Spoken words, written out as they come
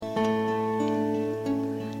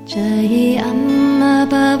Jai Amma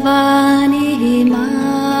Bhavani Ma,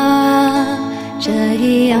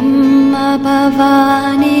 Jai Amma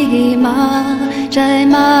Bhavani Ma, Jai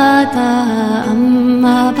Mata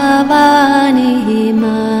Amma Bhavani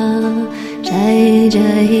Ma, Jai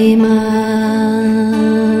Jai Ma.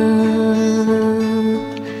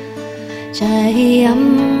 Jai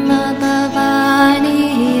Amma Bhavani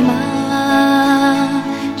Ma,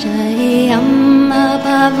 Jai Amma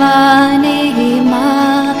Bhavani Ma,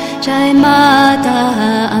 Jai Mata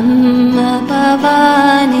Amma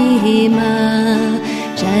Bhavani Ma,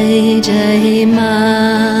 Jai Jai Ma.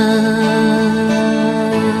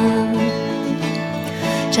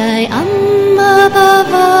 Jai Amma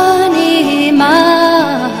Bhavani Ma,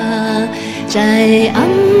 Jai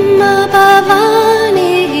Amma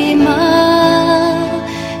Bhavani Ma,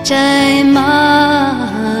 Jai Ma,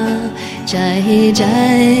 Jai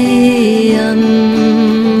Jai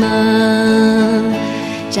Amma,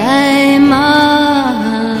 Jai Ma,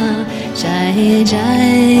 Jai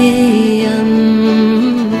Jai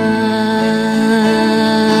Amma.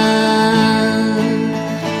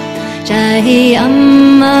 Jai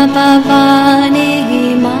Amma Bhavani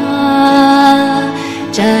Ma,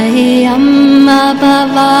 Jai Amma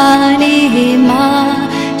Bhavani Ma,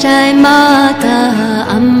 Jai Mata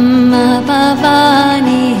Amma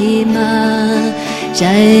Bhavani Ma,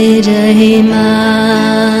 Jai Jai Ma.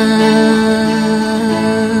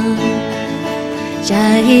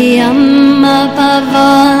 Jai Amma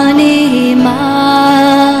Bhavani Ma,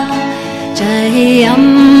 Jai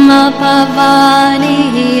Amma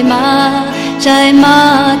Bhavani Ma, Jai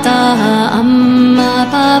Mata Amma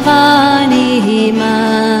Bhavani Ma,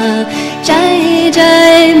 Jai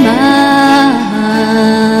Jai Ma.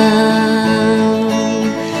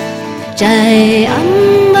 Jai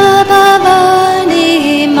Amma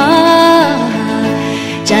Bhavani Ma,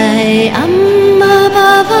 Jai Amma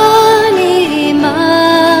Bhavani Ma,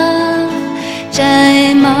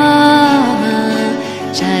 Jai Ma,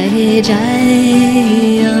 Jai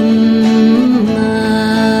Jai Amma,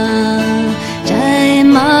 Jai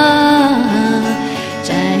Ma,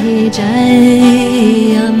 Jai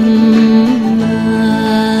Jai Amma.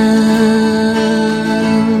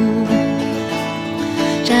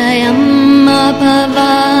 Jai Amma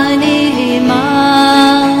Bhavani Ma,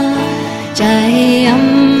 Jai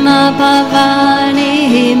Amma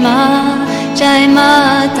Bhavani Ma, Jai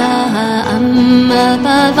Mata Amma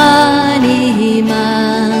Bhavani Ma,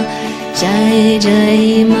 Jai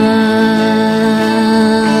Jai Ma.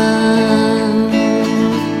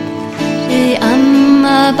 Jai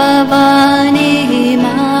Amma Bhavani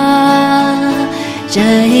Ma,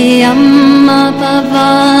 Jai Amma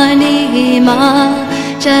Bhavani Ma,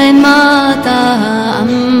 Jai Mata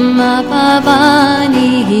Amma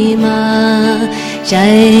Bhavani Ma,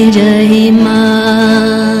 Jai Jai Ma.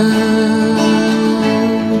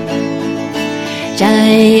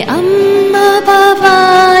 Jai Amma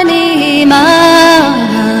Bhavani Ma,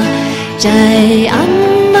 Jai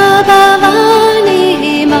Amma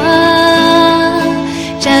Bhavani Ma,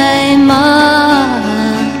 Jai Ma,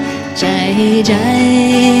 Jai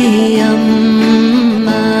Jai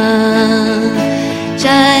Amma,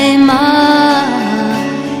 Jai Ma,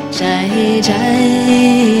 Jai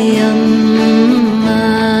Jai Amma.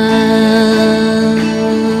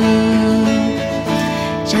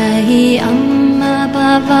 Jai Amma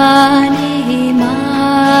Bhavani Ma,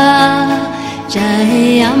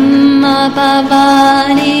 Jai Amma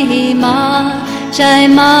Bhavani Ma, Jai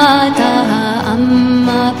Mata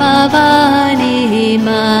Amma Bhavani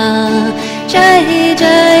Ma, Jai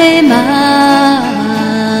Jai Ma.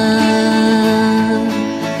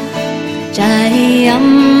 Jai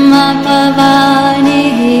Amma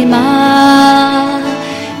Bhavani Ma,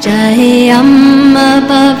 Jai Amma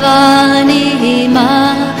Bhavani Ma,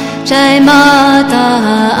 Jai Mata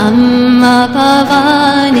Amma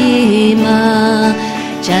Bhavani Ma,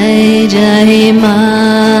 Jai Jai Ma.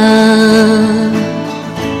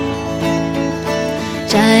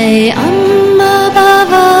 Jai Amma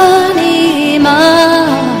Bhavani Ma,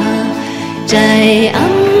 Jai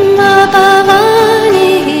Amma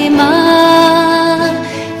Bhavani Ma,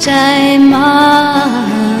 Jai Ma,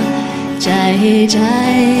 Jai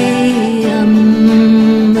Jai